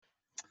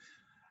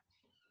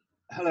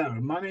Hello,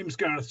 my name is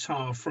Gareth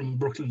Tarr from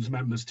Brooklands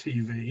Members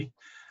TV.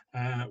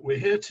 We're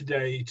here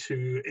today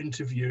to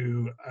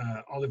interview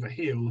Oliver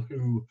Heal,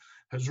 who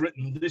has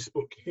written this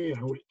book here,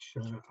 which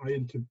I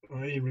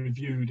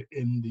reviewed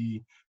in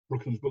the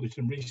Brooklands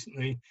Bulletin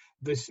recently.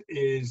 This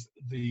is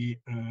the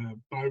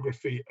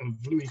biography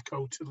of Louis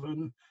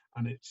Coetelen,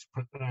 and it's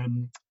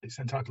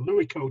entitled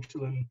Louis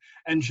Coetelen,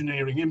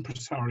 Engineering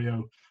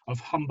Impresario of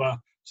Humber,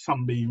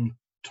 Sunbeam,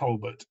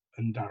 Talbot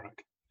and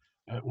Darracq.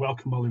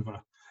 Welcome, Oliver.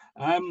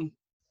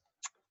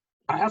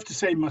 I have to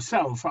say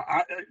myself,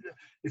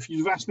 if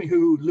you'd have asked me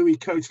who Louis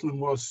Coetelen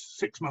was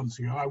 6 months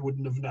ago, I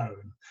wouldn't have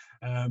known.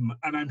 And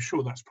I'm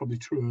sure that's probably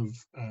true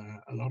of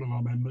a lot of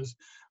our members.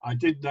 I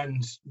did then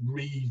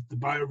read the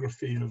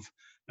biography of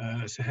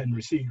Sir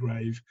Henry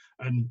Seagrave,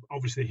 and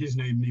obviously his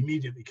name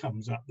immediately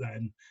comes up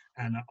then,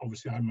 and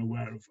obviously I'm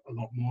aware of a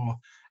lot more.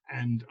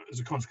 And as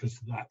a consequence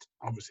of that,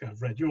 obviously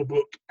I've read your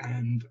book,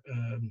 and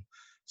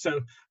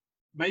so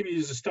maybe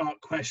as a start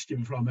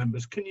question for our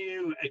members, can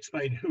you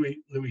explain who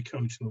Louis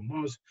Coetelen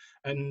was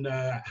and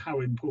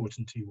how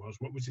important he was?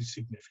 What was his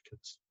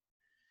significance?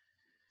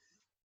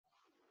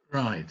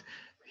 Right.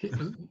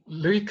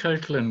 Louis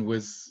Coetelen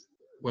was,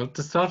 well,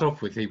 to start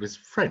off with, he was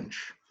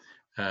French,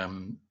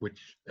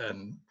 which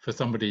for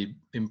somebody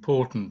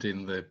important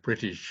in the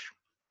British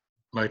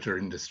motor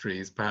industry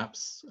is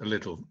perhaps a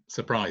little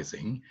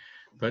surprising,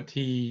 but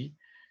he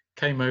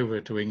came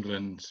over to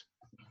England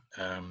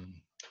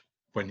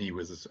when he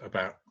was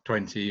about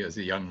 20 as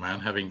a young man,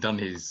 having done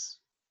his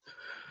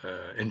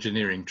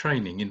engineering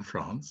training in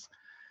France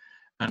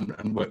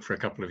and worked for a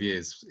couple of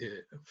years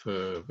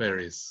for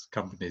various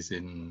companies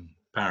in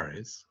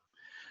Paris.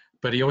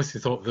 But he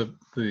obviously thought that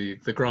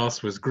the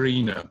grass was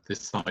greener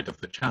this side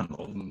of the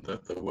channel and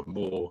that there were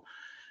more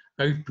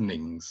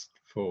openings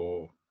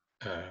for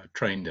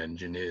trained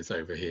engineers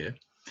over here.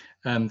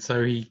 And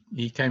so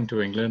he came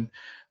to England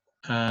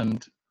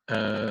and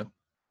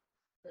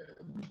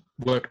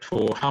worked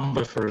for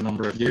Humber for a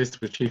number of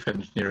years, was chief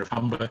engineer of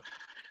Humber,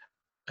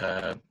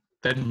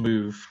 then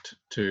moved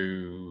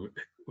to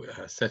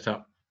set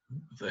up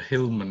the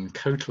Hillman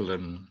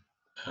Coetelen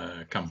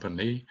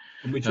company.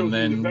 And we're talking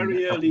the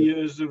very early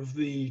years of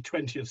the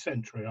 20th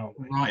century, aren't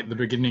we? Right, the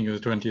beginning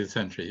of the 20th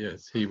century,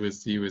 yes. He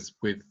was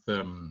with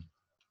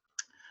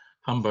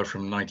Humber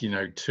from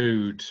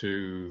 1902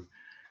 to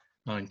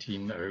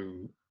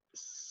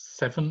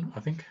 1907, I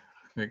think.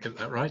 I get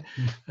that right.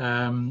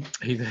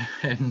 He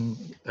then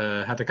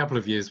had a couple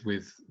of years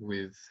with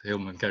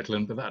Hillman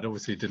Coetelen, but that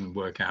obviously didn't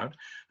work out.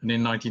 And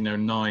in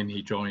 1909,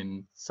 he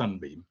joined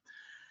Sunbeam,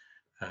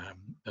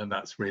 and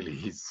that's really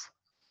his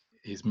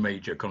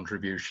major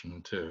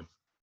contribution to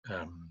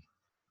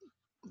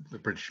the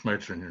British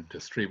motor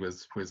industry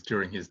was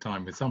during his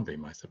time with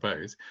Sunbeam, I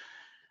suppose.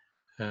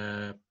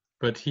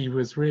 But he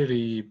was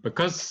really,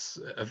 because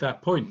at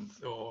that point,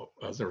 or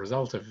as a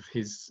result of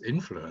his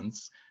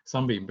influence,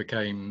 Sunbeam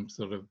became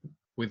sort of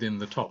within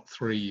the top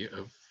three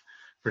of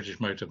British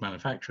motor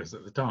manufacturers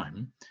at the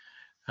time.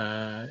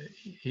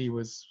 He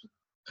was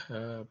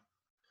a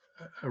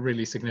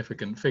really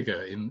significant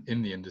figure in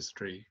the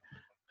industry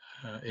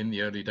in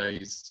the early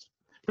days,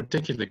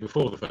 particularly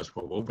before the First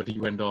World War, but he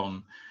went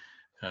on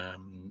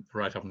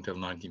right up until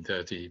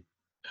 1930,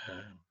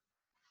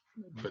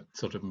 but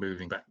sort of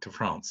moving back to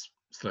France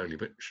slowly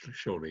but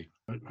surely.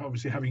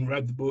 Obviously, having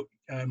read the book,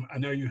 I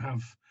know you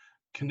have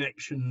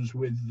connections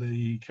with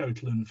the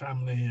Coetelen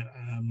family.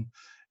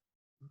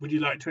 Would you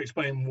like to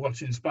explain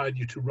what inspired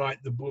you to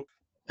write the book?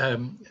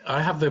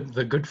 I have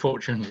the good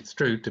fortune, it's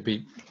true, to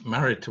be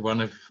married to one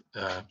of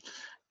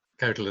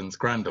Coetelen's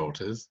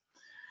granddaughters.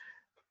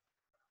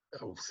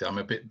 Obviously, I'm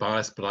a bit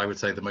biased, but I would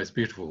say the most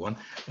beautiful one.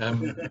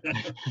 Of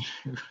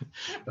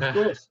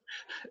course.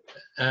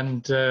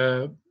 And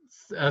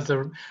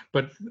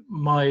but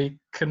my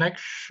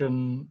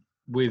connection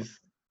with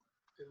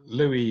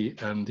Louis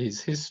and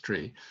his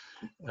history,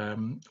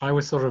 I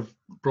was sort of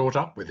brought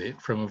up with it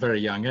from a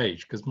very young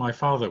age, because my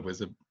father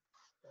was a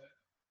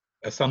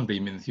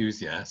Sunbeam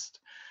enthusiast,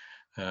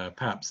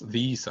 perhaps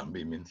the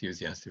Sunbeam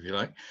enthusiast, if you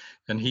like,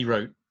 and he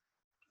wrote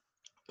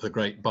the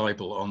great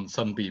Bible on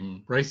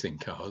Sunbeam racing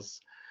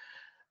cars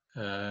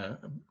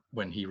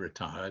when he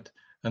retired.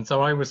 And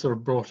so I was sort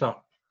of brought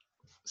up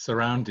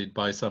surrounded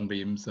by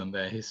Sunbeams and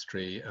their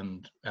history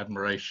and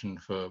admiration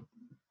for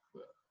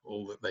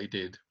all that they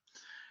did.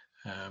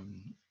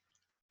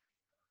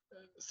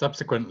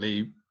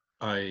 Subsequently,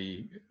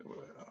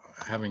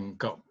 having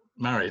got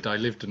married, I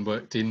lived and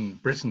worked in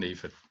Brittany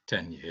for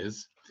 10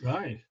 years.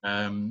 Right.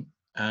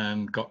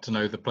 And got to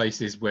know the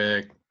places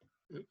where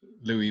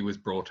Louis was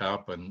brought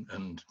up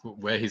and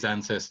where his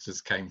ancestors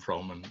came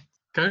from. And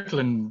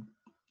Coetelen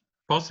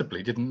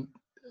possibly didn't,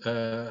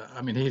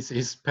 I mean,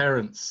 his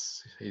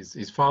parents,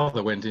 his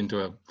father went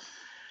into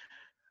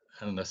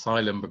an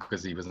asylum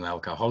because he was an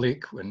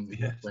alcoholic when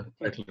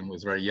Coetelen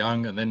was very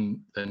young, and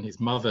then his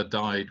mother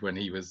died when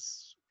he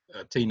was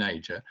a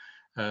teenager.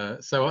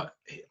 So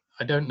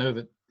I don't know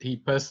that he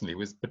personally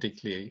was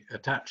particularly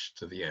attached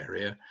to the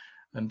area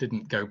and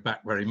didn't go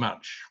back very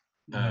much.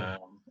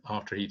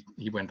 after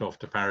he went off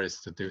to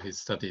Paris to do his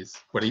studies.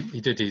 Well,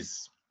 he did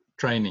his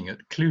training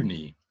at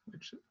Cluny,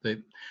 which they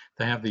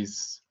have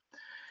these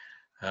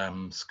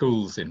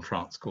schools in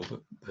France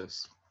called the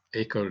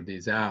École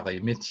des Arts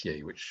et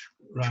Métiers, which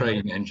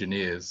train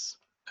engineers.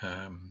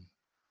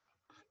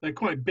 They're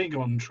quite big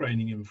on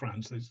training in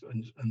France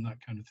and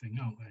that kind of thing,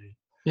 aren't they?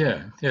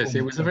 Yeah, yes,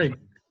 it was a very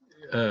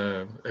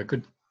a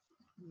good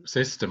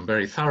system,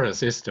 very thorough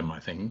system, I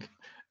think.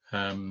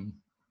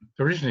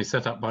 Originally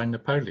set up by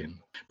Napoleon,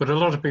 but a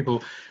lot of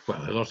people,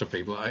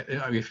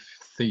 if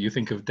you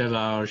think of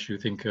Delage, you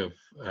think of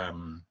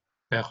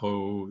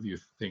Perrault, you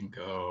think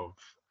of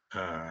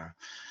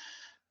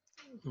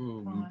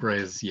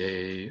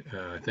Brezier,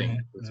 I think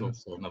was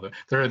also another.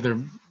 There are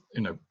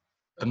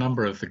a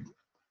number of the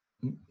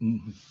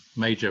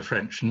major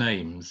French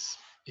names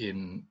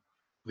in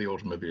the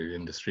automobile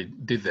industry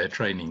did their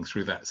training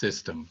through that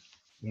system.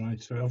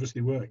 Right, so it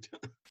obviously worked.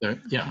 So,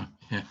 yeah,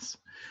 yes.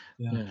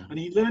 Yeah. And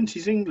he learned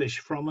his English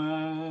from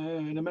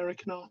an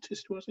American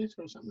artist, was it,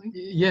 or something?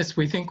 Yes,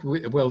 we think,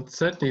 well,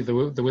 certainly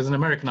there was an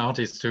American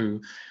artist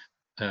who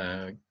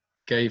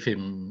gave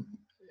him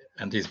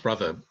and his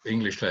brother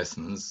English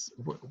lessons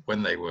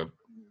when they were,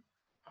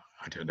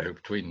 I don't know,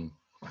 between,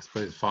 I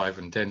suppose, 5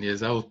 and 10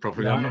 years old,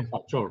 probably. Right. I'm not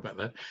quite sure about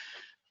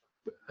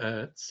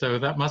that. So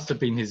that must have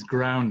been his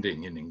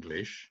grounding in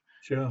English.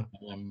 Sure.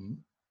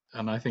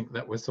 And I think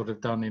that was sort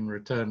of done in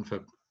return for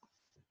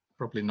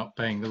probably not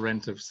paying the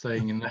rent of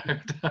staying in the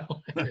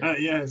hotel.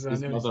 Yes,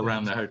 his mother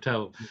ran the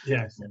hotel.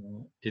 Yes.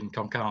 In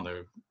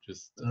Concarneau,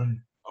 just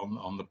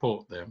on the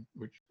port there.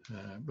 Which,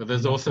 but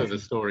there's also the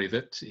story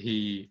that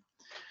he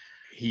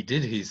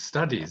did his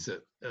studies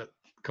at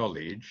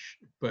college,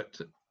 but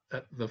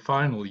at the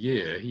final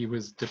year he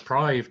was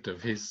deprived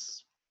of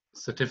his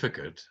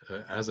certificate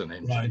as an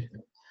engineer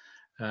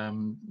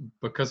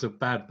because of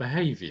bad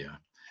behaviour.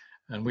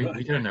 And we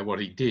don't know what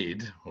he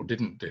did or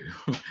didn't do,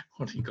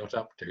 what he got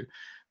up to,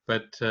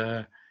 but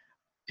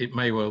it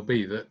may well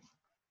be that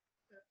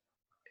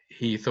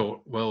he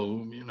thought,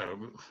 well,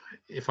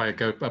 if I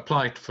go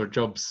apply for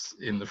jobs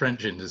in the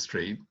French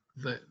industry,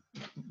 that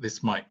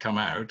this might come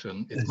out,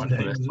 and it's much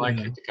less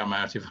likely to come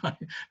out if I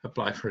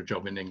apply for a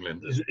job in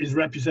England. His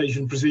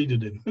reputation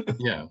preceded him.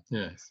 Yeah,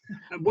 yes.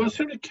 And what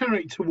sort of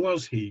character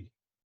was he?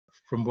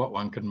 From what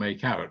one can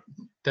make out,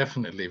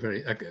 definitely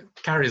a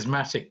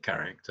charismatic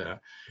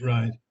character.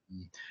 Right.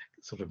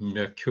 Sort of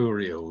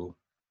mercurial.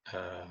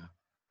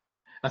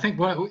 I think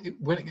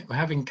when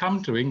having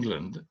come to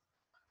England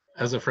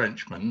as a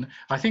Frenchman,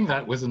 I think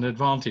that was an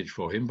advantage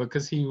for him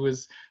because he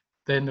was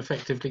then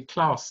effectively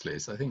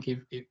classless. I think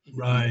he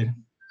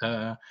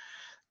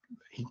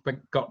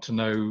got to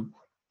know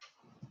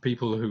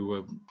people who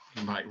were,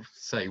 you might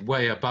say,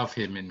 way above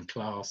him in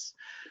class.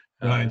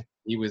 Right.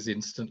 He was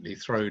instantly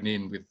thrown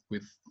in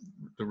with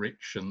the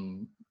rich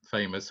and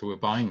famous who were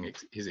buying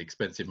his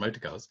expensive motor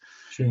cars.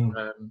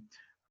 Sure.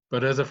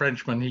 But as a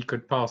Frenchman, he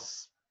could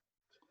pass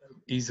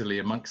easily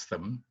amongst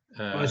them.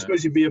 I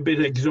suppose he'd be a bit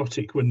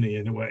exotic, wouldn't he,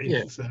 in a way?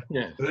 Yes.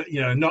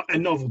 Not a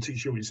novelty,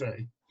 shall we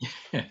say?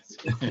 Yes.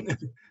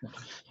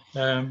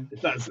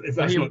 if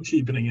that's not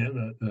cheapening it.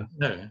 But,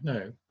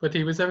 No. But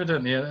he was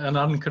evidently an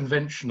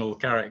unconventional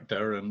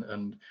character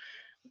and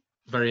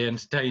very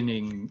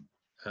entertaining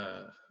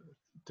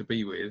to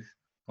be with,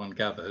 one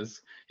gathers.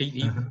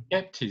 He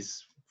kept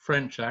his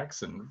French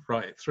accent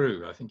right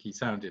through. I think he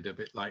sounded a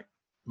bit like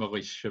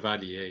Maurice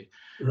Chevalier.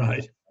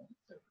 Right.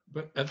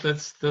 But at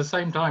the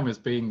same time as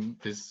being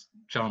this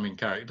charming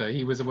character,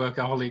 he was a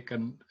workaholic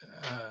and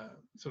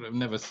sort of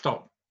never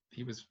stopped.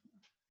 He was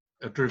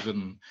a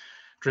driven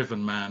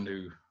man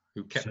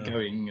who kept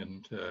going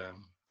and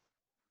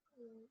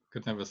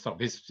could never stop.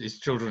 His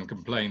children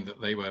complained that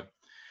they were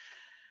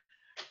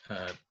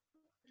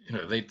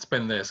they'd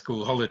spend their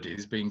school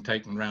holidays being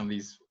taken around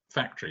these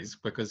factories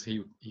because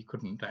he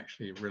couldn't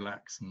actually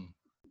relax. And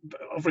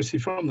obviously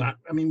from that,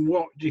 I mean,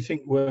 what do you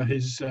think were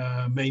his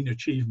main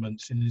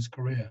achievements in his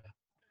career?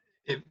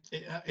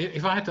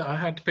 If I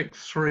had to pick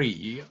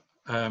three,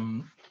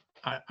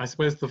 I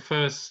suppose the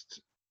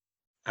first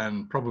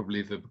and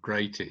probably the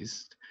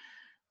greatest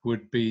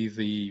would be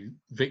the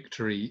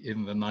victory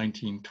in the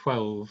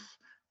 1912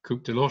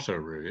 Coupe de l'Auto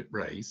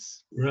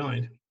race.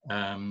 Right.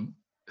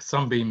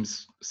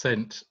 Sunbeams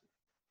sent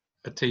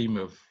a team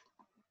of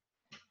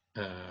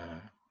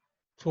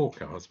 4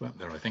 cars, weren't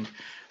there, I think,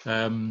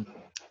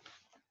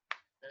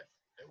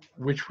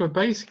 which were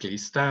basically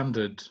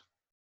standard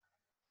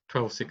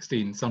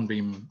 1216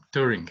 Sunbeam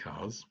touring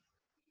cars,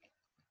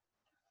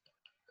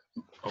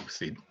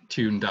 obviously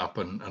tuned up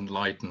and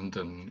lightened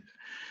and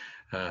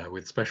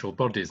with special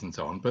bodies and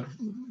so on. But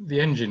the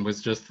engine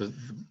was just the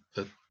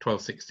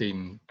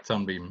 1216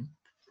 Sunbeam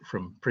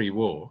from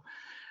pre-war.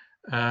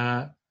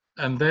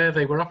 And there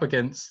they were up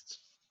against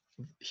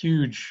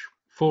huge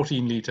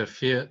 14-litre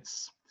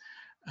Fiats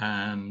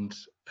and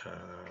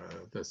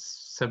the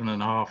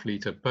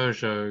 7.5-litre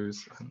Peugeots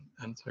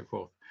and so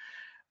forth.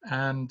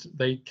 And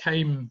they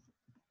came,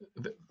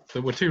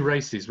 there were 2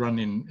 races run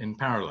in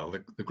parallel.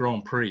 The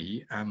Grand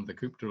Prix and the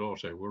Coupe de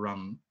l'Auto were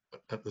run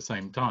at the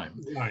same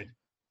time. Right.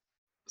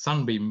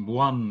 Sunbeam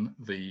won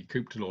the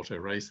Coupe de l'Auto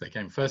race. They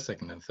came first,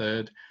 second, and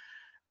third,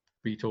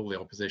 beat all the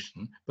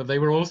opposition, but they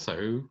were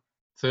also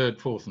third,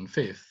 fourth, and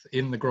fifth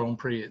in the Grand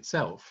Prix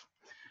itself.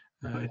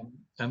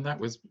 And that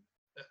was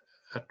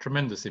a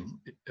tremendous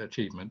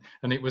achievement.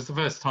 And it was the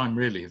first time,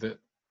 really, that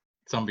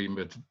Sunbeam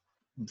had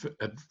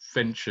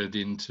ventured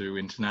into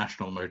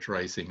international motor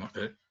racing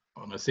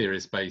on a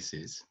serious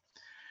basis.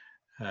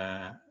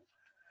 That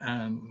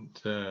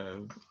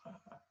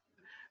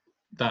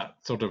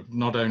sort of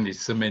not only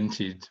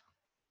cemented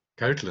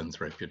Coatlan's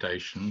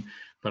reputation,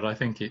 but I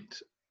think it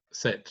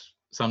set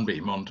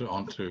Sunbeam onto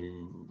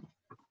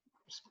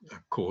a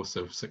course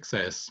of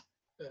success.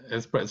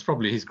 It's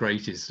probably his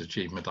greatest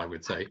achievement, I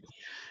would say,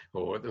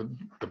 or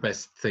the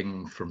best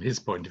thing from his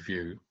point of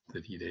view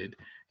that he did.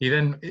 He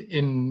then,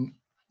 in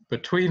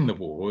between the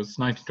wars,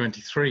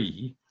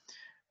 1923,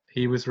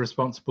 he was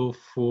responsible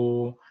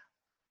for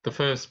the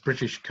first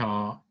British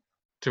car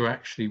to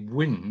actually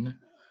win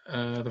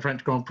the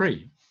French Grand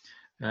Prix.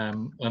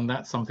 And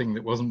that's something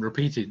that wasn't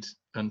repeated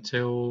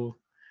until,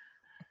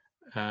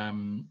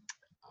 from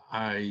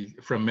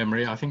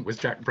memory, I think it was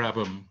Jack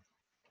Brabham.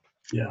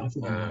 Yeah, I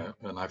think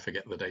and I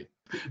forget the date.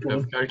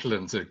 Of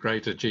Coatlan's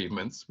great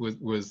achievements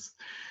was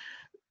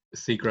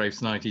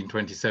Seagrave's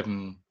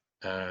 1927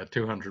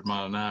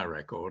 200-mile-an-hour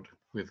record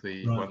with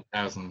the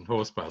 1,000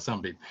 horsepower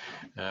Sunbeam.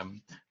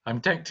 I'm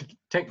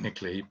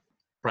technically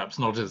perhaps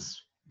not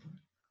as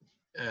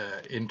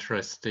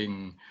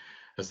interesting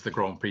as the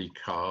Grand Prix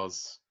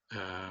cars,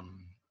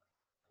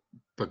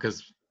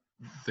 because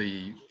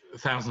the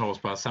 1,000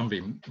 horsepower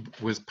Sunbeam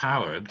was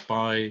powered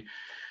by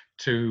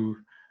two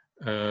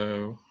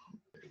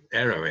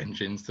aero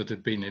engines that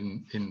had been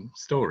in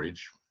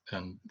storage,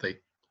 and they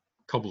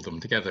cobbled them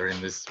together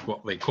in this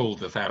what they called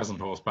the 1,000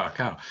 horsepower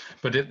car.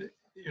 But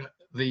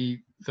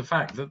the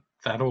fact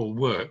that all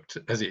worked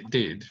as it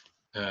did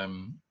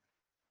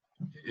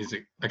is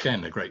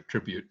again a great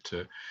tribute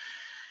to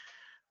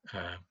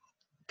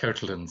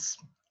Coatlan's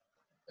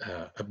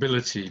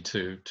ability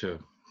to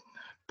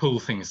pull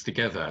things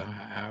together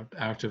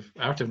out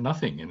of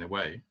nothing, in a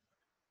way.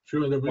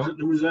 Sure, there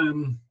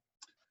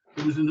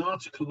was an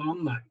article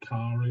on that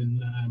car in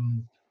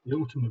the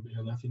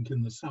Automobile, I think,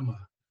 in the summer,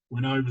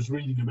 when I was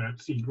reading about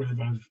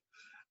Seagrave.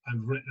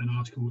 I've written an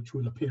article which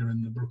will appear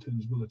in the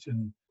Brooklands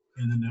Bulletin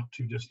in the not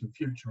too distant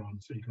future on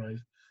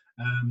Seagrave.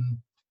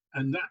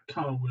 And that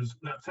car was,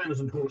 that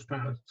 1,000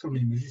 horsepower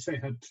Sunbeam, as you say,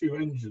 had two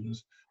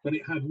engines, but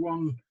it had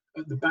one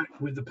at the back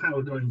with the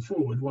power going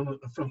forward, one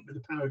at the front with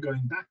the power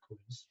going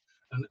backwards.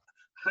 And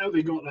how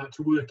they got that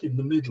to work in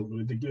the middle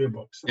with the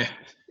gearbox,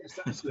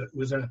 that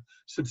was a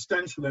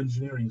substantial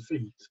engineering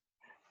feat.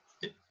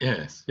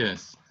 Yes.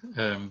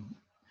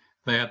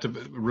 They had to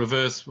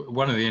reverse,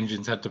 one of the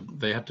engines had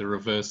to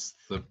reverse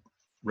the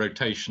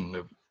rotation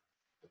of,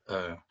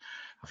 I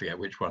forget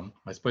which one.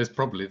 I suppose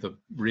probably the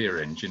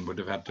rear engine would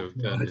have had to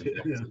have turned in the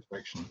opposite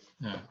direction.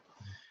 Yeah.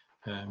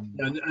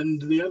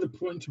 And the other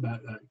point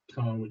about that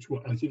car, which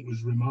I think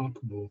was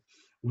remarkable,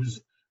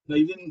 was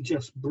they didn't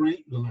just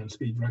break the land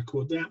speed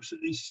record, they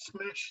absolutely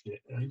smashed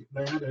it.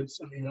 They had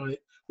something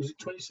like, was it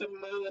 27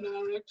 mile an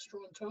hour extra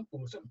on top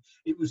or something?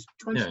 It was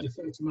 20 to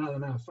 30 mile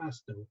an hour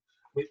faster,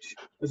 which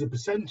as a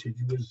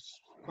percentage was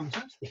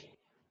fantastic.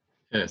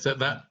 Yes, at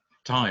that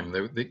time,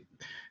 the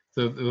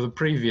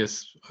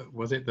previous,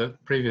 was it the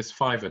previous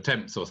 5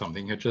 attempts or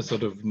something, had just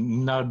sort of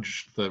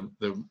nudged the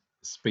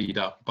speed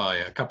up by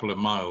a couple of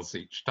miles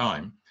each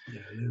time.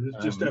 Yeah, it was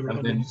just over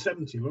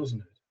 170,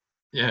 wasn't it?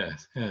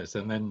 Yes,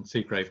 and then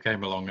Seagrave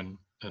came along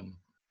and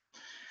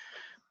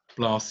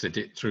blasted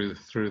it through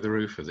the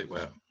roof, as it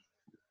were.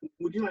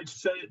 Would you like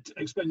to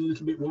explain a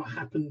little bit what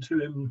happened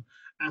to him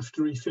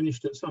after he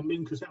finished at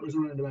Sunbeam? Because that was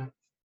around about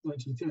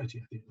 1930,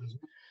 I think,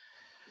 wasn't it?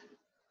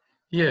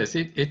 Yes,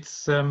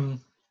 it's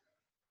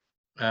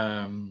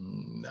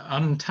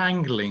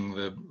untangling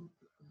the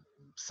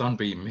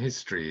Sunbeam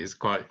history is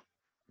quite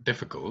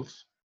difficult.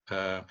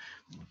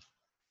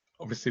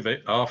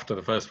 Obviously, after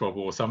the First World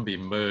War,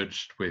 Sunbeam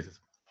merged with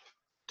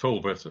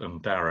Talbot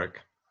and Darragh,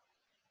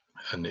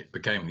 and it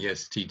became the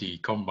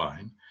STD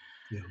Combine.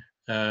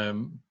 Yeah.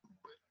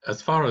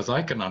 As far as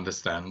I can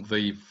understand,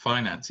 the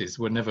finances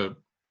were never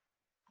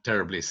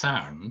terribly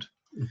sound.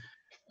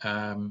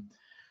 And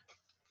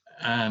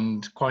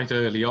quite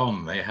early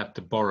on, they had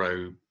to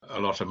borrow a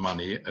lot of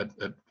money at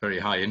very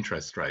high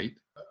interest rate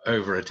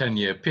over a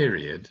 10-year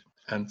period.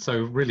 And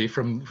so really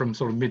from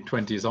sort of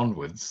mid-20s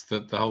onwards,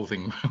 the whole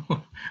thing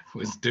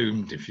was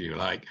doomed, if you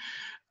like,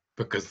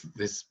 because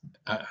this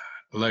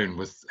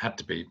loan had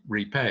to be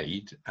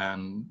repaid,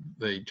 and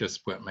they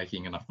just weren't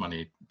making enough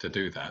money to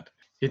do that.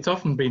 It's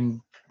often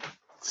been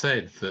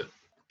said that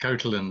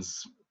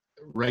Coatlan's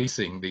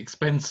racing, the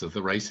expense of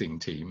the racing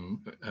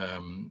team,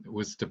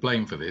 was to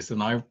blame for this,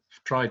 and I've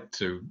tried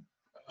to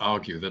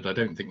argue that I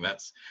don't think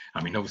that's,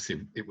 I mean,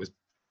 obviously it was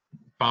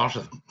part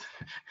of,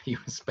 he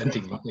was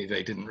spending money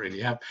they didn't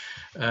really have,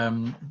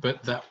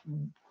 but that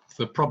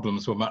the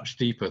problems were much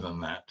deeper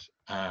than that,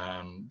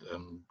 and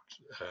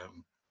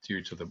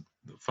due to the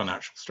the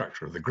financial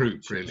structure of the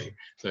group, really.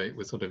 So it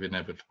was sort of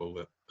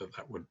inevitable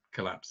that would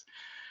collapse.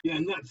 Yeah,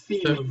 and that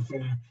theme of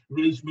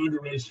motor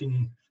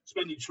racing,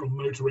 expenditure on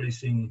motor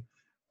racing,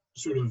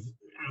 sort of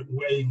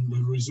outweighing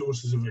the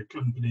resources of a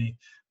company,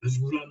 has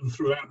run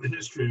throughout the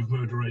history of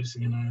motor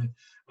racing. And I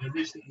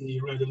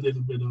recently read a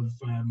little bit of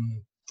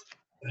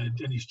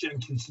Dennis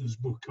Jenkinson's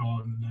book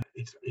on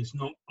it's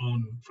not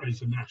on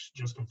Fraser Nash,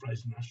 just on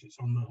Fraser Nash. It's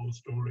on the whole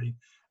story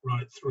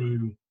right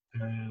through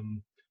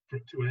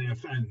to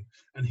AFN,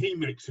 and he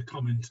makes a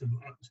comment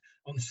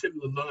on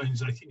similar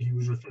lines. I think he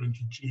was referring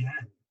to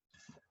GM.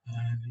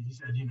 And he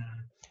said,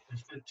 they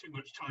spent too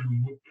much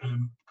time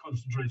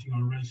concentrating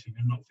on racing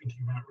and not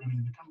thinking about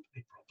running the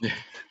company properly.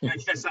 Yeah. I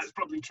guess that's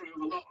probably true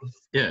of a lot of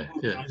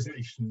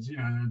organisations,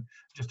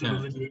 just a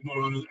little bit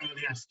more on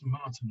early Aston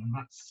Martin, and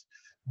that's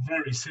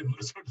very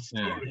similar sort of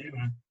story,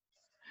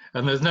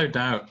 And there's no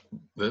doubt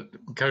that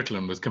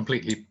Coatlan was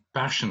completely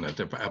passionate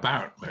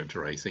about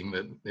motor racing,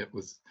 that it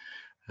was,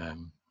 I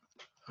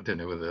don't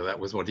know whether that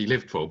was what he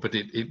lived for, but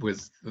it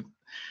was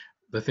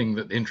the thing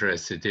that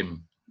interested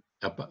him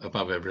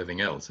above everything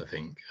else, I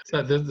think.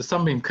 So the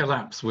Sunbeam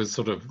collapse was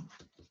sort of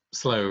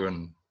slow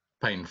and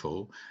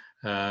painful,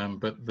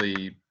 but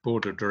the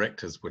board of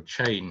directors were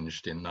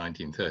changed in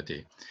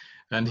 1930,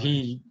 and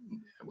he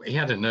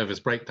had a nervous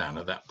breakdown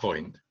at that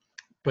point,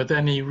 but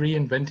then he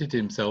reinvented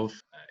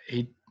himself.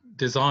 He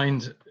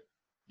designed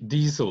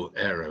diesel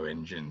aero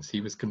engines. He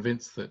was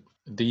convinced that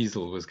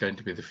diesel was going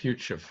to be the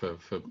future for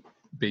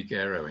big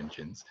aero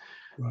engines,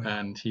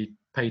 and he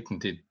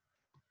had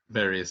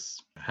various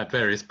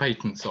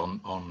patents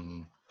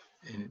on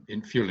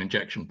fuel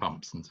injection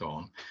pumps and so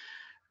on,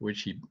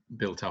 which he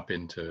built up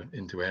into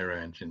aero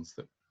engines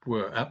that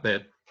were at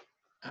the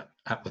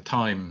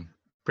time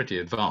pretty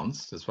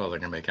advanced as far as I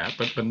can make out.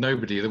 But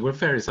there were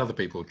various other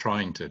people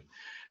trying to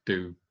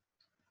do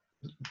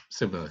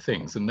similar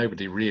things, and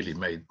nobody really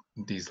made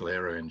diesel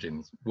aero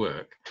engines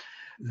work.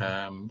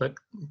 But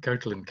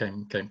Coatlan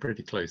came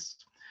pretty close.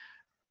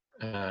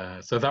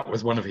 So that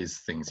was one of his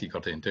things he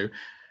got into.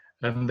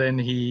 And then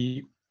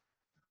he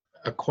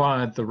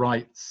acquired the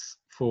rights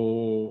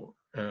for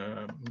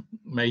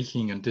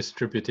making and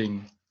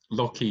distributing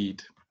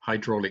Lockheed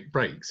hydraulic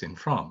brakes in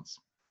France.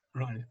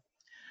 Right.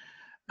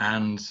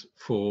 And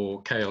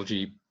for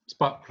KLG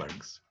spark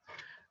plugs.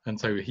 And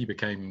so he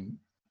became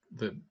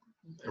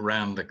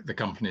around the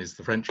companies,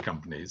 the French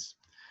companies,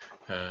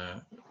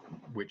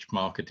 which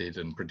marketed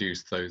and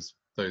produced those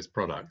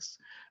products.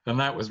 And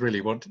that was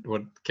really what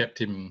kept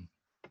him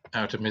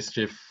out of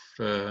mischief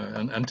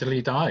until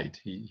he died.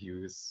 He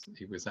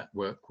was at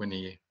work when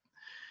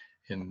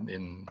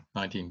in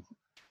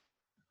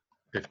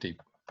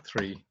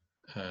 1953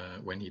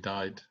 when he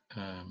died.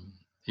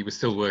 He was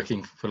still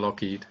working for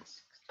Lockheed.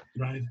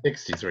 Right.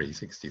 63,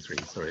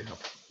 sorry.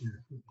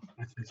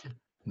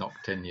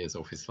 Knocked 10 years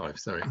off his life,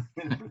 sorry.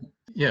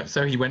 Yeah,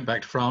 so he went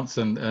back to France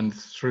and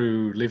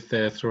lived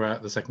there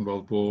throughout the Second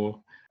World War,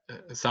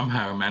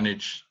 somehow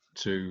managed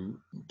to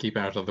keep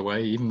out of the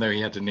way, even though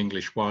he had an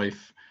English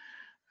wife.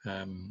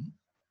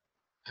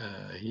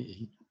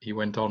 He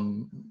went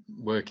on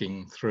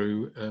working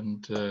through,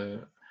 and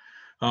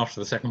after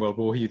the Second World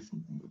War, he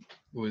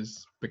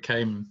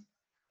became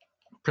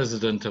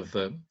president of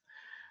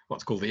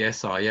what's called the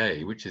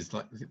SIA, which is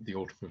like the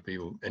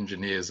Automobile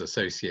Engineers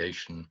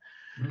Association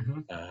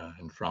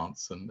in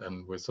France,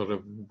 and was sort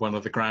of one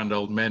of the grand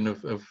old men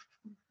of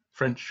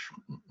French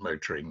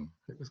motoring.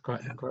 It was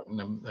quite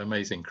an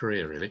amazing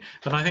career, really.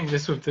 And I think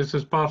this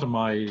was part of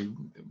my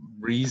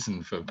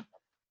reason for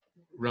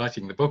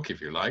writing the book,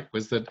 if you like,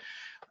 was that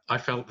I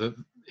felt that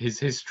his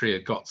history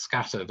had got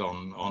scattered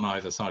on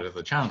either side of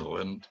the channel,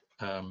 and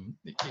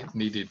it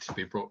needed to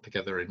be brought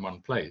together in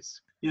one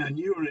place. Yeah, and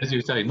as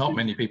you say, not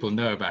many people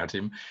know about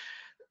him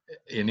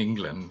in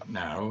England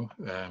now,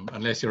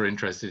 unless you're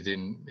interested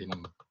in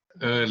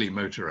early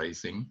motor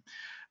racing,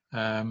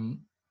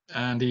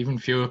 and even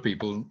fewer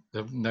people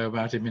know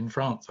about him in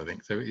France, I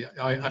think. So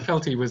I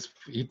felt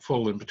he'd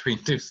fallen between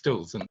two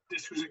stools. And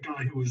this was a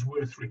guy who was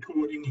worth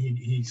recording.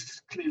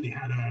 He's clearly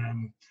had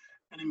an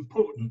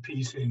important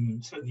piece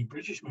in certainly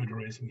British motor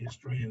racing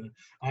history, and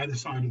either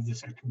side of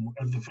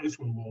the First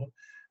World War,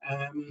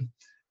 and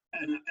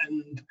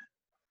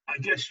I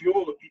guess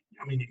you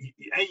have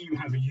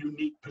a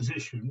unique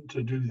position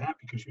to do that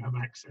because you have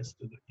access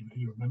to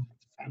you're a member of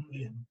the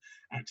family and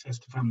access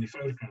to family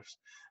photographs.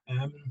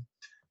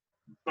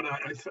 But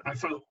I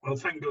felt, well,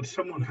 thank God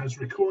someone has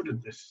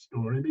recorded this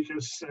story,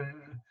 because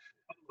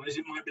otherwise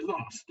it might be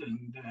lost.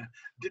 And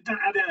did that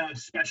add a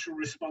special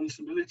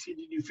responsibility?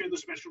 Did you feel a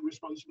special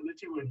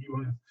responsibility when you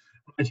were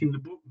writing the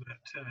book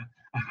that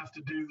I have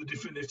to do the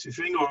definitive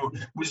thing, or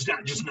was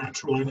that just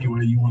natural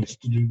anyway? You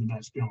wanted to do the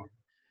best job?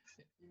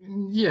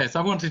 Yes,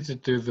 I wanted to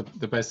do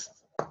the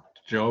best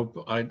job.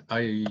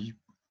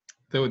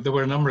 There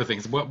were a number of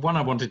things. One,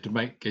 I wanted to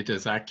make it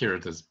as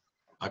accurate as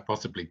I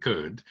possibly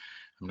could.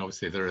 I mean,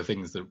 obviously there are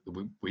things that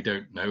we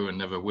don't know and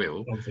never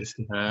will.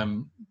 Obviously.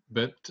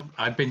 But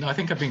I think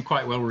I've been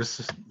quite well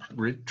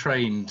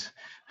trained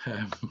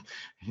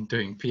in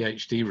doing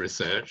PhD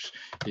research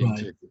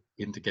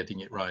into getting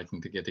it right,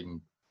 into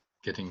getting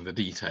the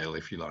detail,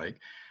 if you like.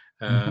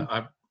 Mhm.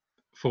 I'm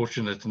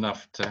fortunate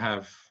enough to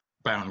have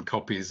bound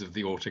copies of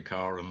the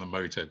autocar and the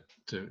motor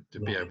to be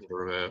Right. able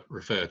to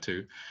refer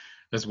to,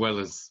 as well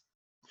as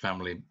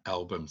family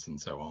albums and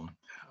so on.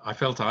 I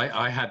felt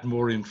I had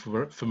more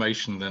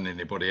information than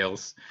anybody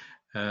else,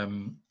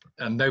 and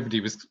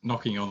nobody was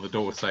knocking on the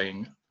door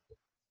saying,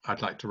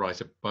 "I'd like to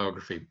write a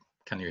biography.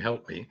 Can you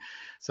help me?"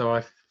 So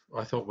I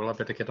thought, well, I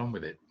better get on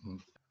with it.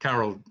 And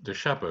Carol de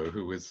Chabot,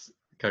 who was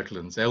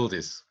Coquelin's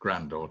eldest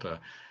granddaughter,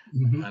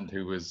 Mhm. and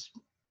who was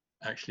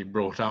actually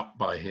brought up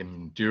by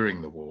him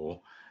during the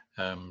war,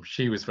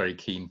 she was very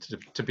keen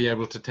to be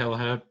able to tell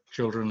her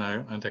children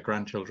and her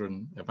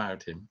grandchildren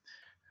about him.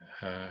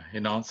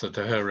 In answer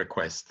to her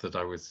request that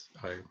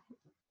I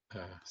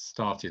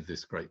started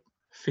this great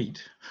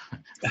feat,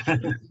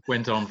 which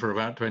went on for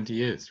about 20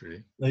 years,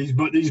 really.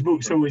 These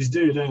books always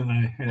do, don't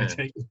Yeah.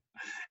 they?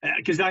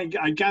 Because I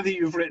gather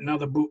you've written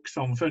other books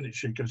on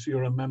furniture because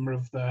you're a member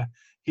of the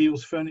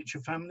Heels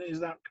Furniture family. Is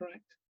that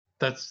correct?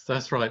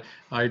 That's right.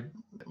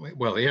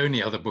 Well, the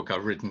only other book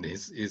I've written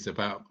is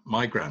about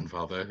my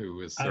grandfather, who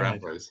was Sir All right.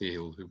 Ambrose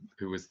Heel,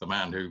 who was the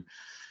man who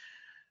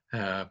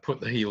put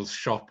the Heels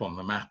shop on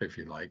the map, if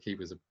you like. He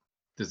was a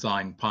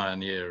design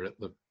pioneer at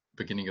the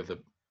beginning of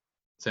the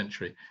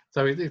century.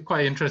 So it's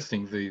quite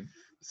interesting, the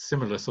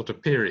similar sort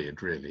of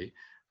period, really.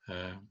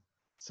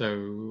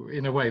 So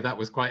in a way, that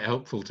was quite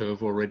helpful to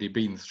have already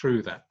been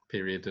through that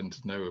period and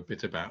to know a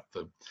bit about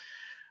the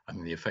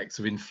effects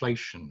of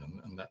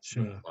inflation and that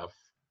sort of Sure. stuff.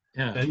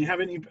 Yeah. Do you have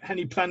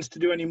any plans to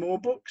do any more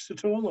books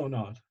at all, or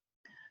not?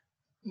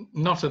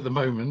 Not at the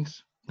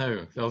moment.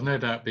 No, there'll no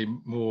doubt be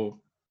more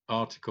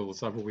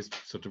articles. I've always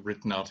sort of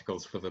written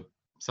articles for the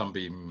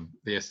Sunbeam,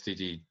 the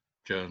STD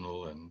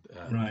Journal, and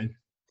Right.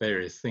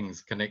 various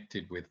things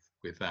connected with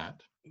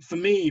that. For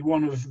me,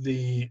 one of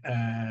the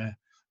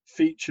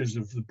features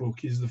of the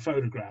book is the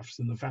photographs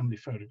and the family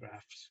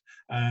photographs.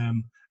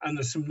 And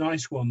there's some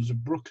nice ones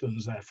of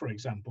Brooklands there, for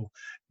example.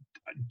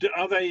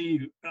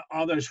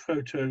 Are those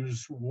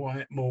photos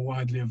more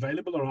widely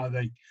available, or are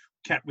they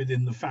kept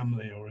within the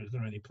family, or is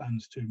there any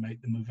plans to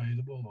make them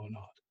available or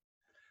not?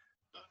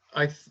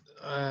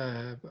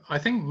 I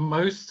think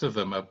most of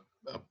them are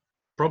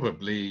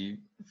probably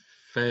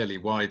fairly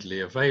widely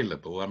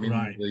available. I mean,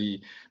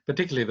 Right.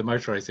 particularly the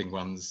motor racing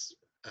ones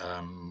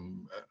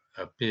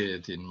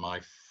appeared in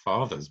my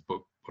father's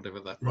book, whatever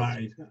that was,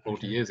 Right.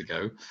 40 Okay. years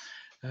ago.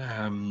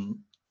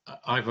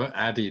 I've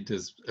added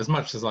as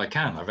much as I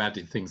can. I've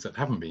added things that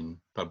haven't been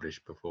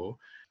published before.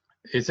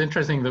 It's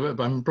interesting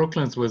that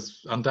Brooklands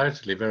was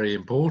undoubtedly very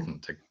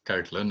important to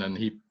Coquelin, and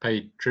he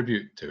paid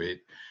tribute to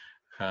it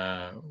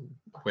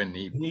when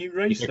he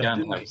raced there, began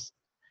didn't to he?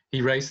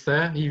 he raced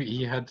there.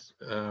 He had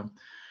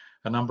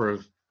a number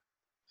of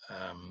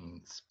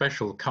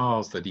special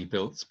cars that he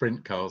built,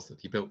 sprint cars that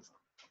he built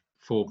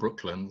for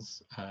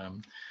Brooklands.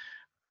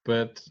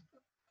 But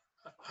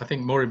I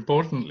think more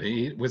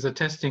importantly, it was a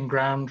testing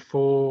ground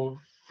for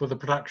the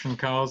production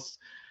cars.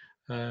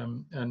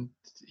 And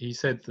he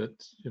said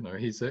that, you know,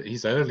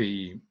 his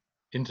early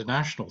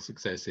international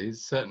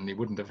successes certainly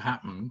wouldn't have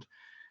happened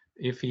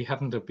if he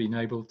hadn't have been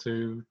able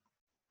to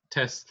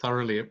test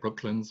thoroughly at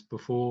Brooklands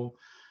before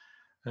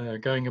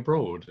going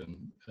abroad.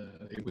 And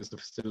it was the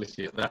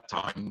facility at that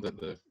time that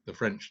the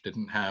French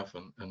didn't have,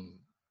 and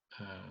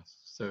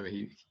so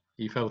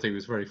he felt he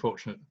was very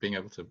fortunate being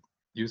able to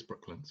use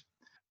Brooklands.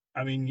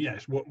 I mean,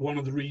 yes, one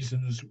of the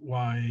reasons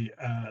why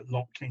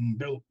Lock King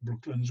built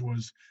Brooklands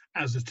was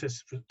as a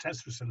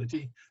test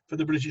facility for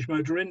the British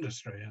motor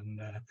industry.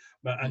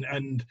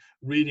 And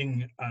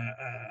reading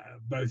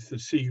both the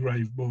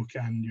Seagrave book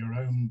and your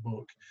own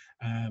book,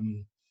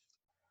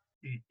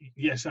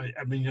 yes, I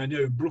mean, I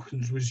know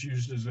Brooklands was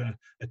used as a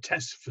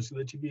test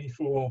facility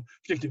before,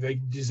 particularly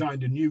they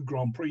designed a new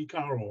Grand Prix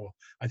car, or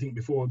I think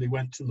before they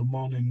went to Le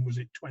Mans in, was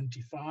it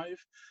 25?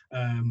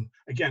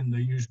 Again, they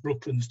used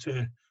Brooklands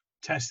to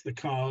test the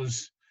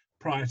cars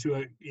prior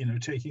to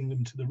taking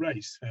them to the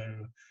race.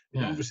 So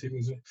it obviously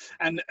was,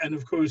 and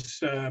of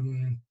course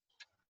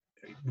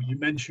you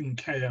mentioned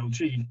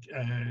KLG,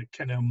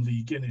 Ken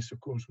Lee Guinness,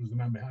 of course, was the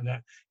man behind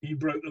that. He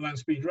broke the land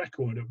speed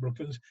record at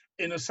Brooklands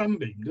in a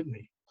Sunbeam, didn't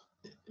he?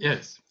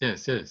 Yes.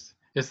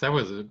 That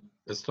was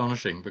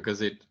astonishing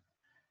because it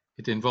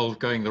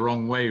involved going the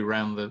wrong way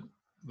around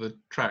the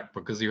track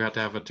because you had to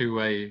have a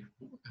two-way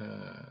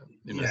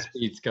Yes.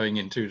 speeds going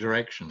in two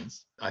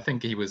directions. I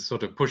think he was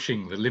sort of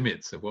pushing the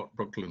limits of what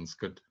Brooklands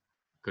could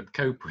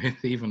cope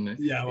with, even.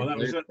 Yeah, well, that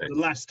was the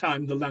last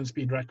time the land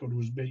speed record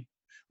was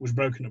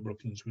broken at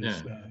Brooklands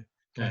was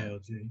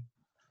KLG.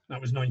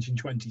 That was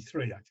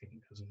 1923, I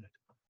think, wasn't it?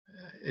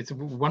 It's a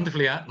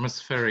wonderfully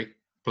atmospheric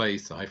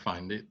place, I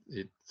find it.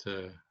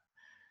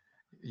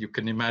 You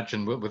can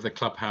imagine with the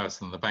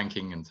clubhouse and the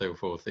banking and so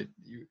forth,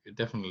 you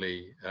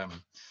definitely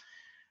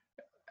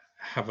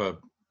have a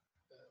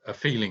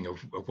feeling of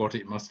what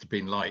it must have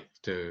been like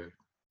to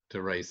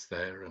race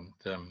there. And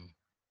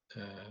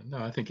no,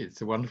 I think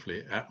it's a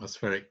wonderfully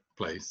atmospheric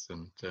place,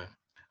 and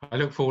I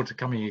look forward to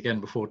coming again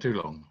before too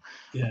long.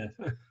 Yeah.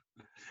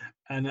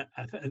 And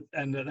at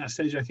that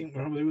stage, I think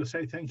probably we'll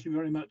say thank you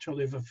very much,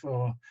 Oliver,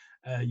 for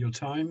your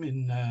time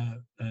in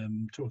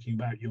talking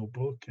about your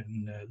book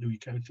and Louis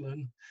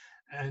Coatlan.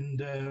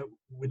 And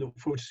we look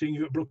forward to seeing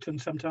you at Brooklyn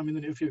sometime in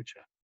the near future.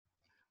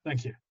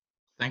 Thank you.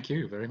 Thank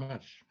you very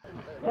much.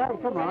 Well,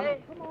 come on.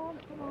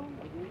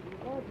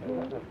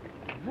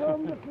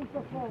 Wonderful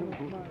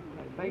performance, man.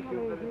 Thank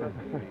you very much.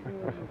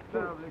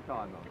 Terribly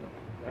kind of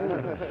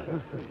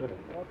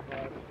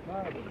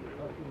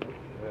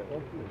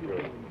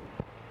you.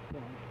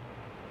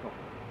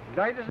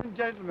 Ladies and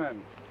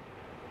gentlemen,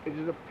 it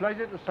is a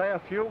pleasure to say a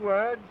few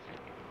words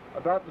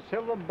about the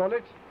Silver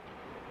Bullet,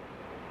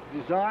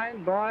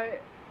 designed by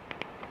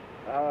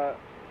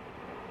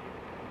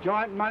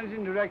Joint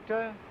Managing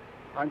Director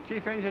and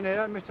Chief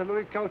Engineer, Mr.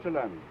 Louis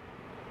Coatlan,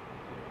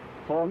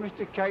 for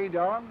Mr.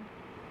 Caidon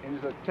in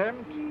his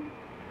attempt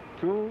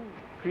to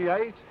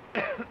create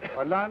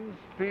a land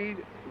speed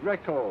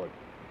record.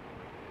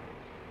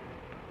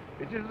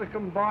 It is the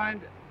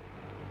combined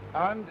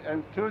and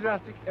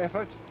enthusiastic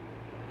effort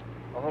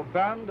of a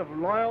band of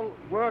loyal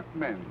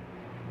workmen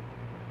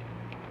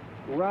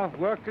who have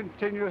worked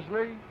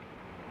continuously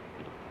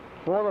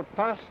for the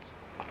past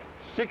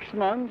 6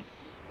 months,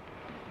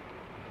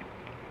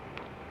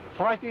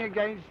 fighting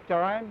against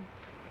time,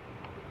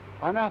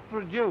 and have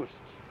produced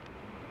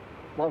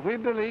what we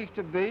believe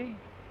to be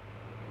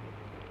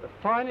the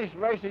finest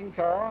racing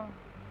car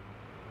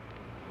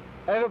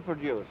ever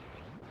produced.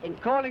 In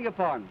calling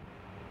upon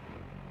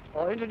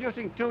or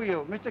introducing to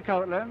you Mr.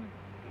 Coatlan,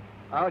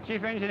 our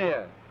Chief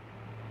Engineer.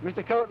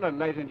 Mr. Coatlan,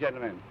 ladies and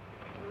gentlemen.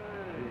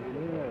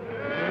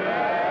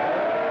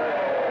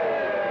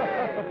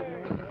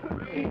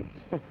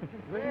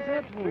 Where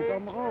is Atwood?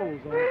 On Rose,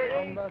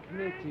 on that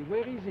lady.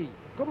 Where is he?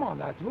 Come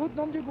on, Atwood,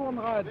 don't you go on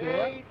right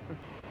there.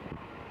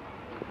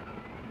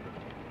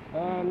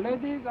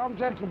 Ladies and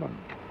gentlemen,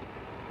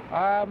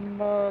 I'm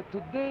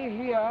today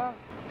here,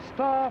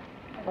 staff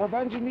of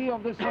engineer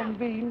of the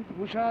Sunbeam,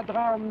 which had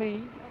around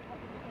me,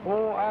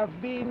 who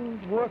have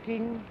been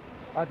working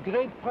at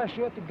great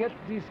pressure to get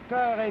this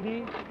car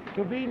ready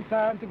to be in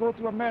time to go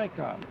to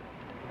America.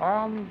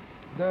 On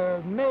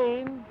the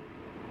main,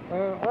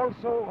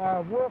 also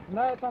work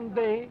night and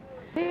day.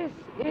 This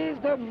is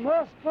the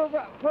most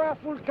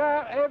powerful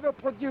car ever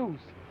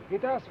produced.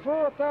 It has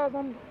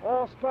 4,000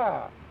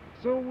 horsepower.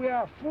 So we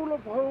are full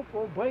of hope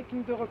of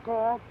breaking the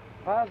record,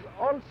 as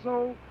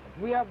also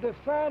we have the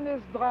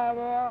finest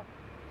driver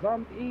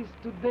that is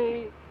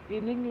today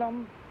in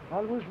England,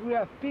 and which we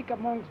have picked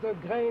amongst the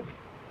great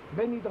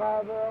many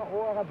drivers who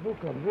are at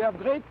Brooklyn. We have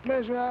great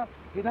pleasure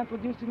in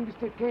introducing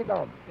Mr.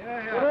 Caidon.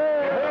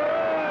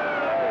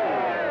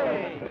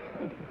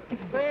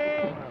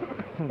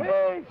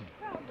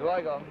 Do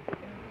I go?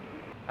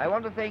 I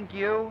want to thank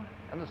you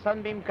and the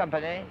Sunbeam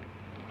Company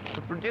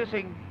for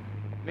producing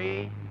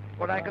me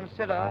what I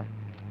consider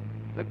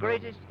the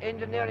greatest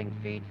engineering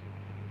feat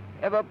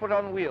ever put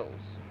on wheels.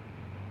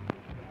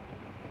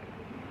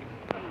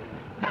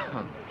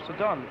 So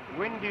Don,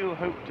 when do you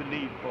hope to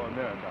leave for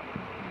America?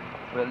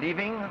 We're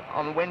leaving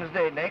on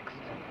Wednesday next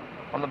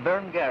on the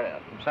Berengaria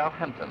from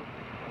Southampton.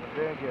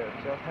 Berengaria,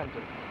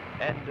 Southampton.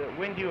 And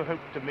when do you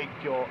hope to make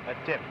your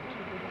attempt?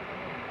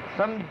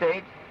 Some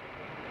date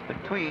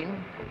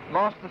between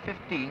March the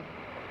 15th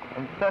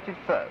and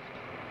 31st.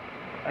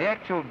 The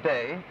actual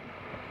day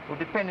will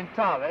depend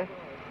entirely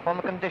on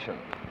the conditions.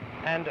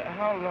 And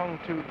how long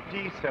to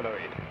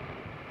decelerate?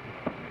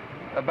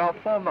 About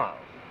 4 miles.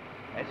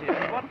 I see.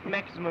 And what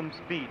maximum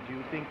speed do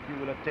you think you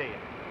will attain?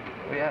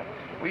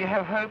 We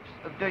have hopes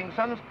of doing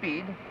some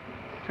speed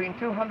between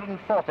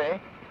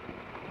 240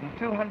 and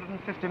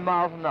 250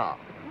 miles an hour.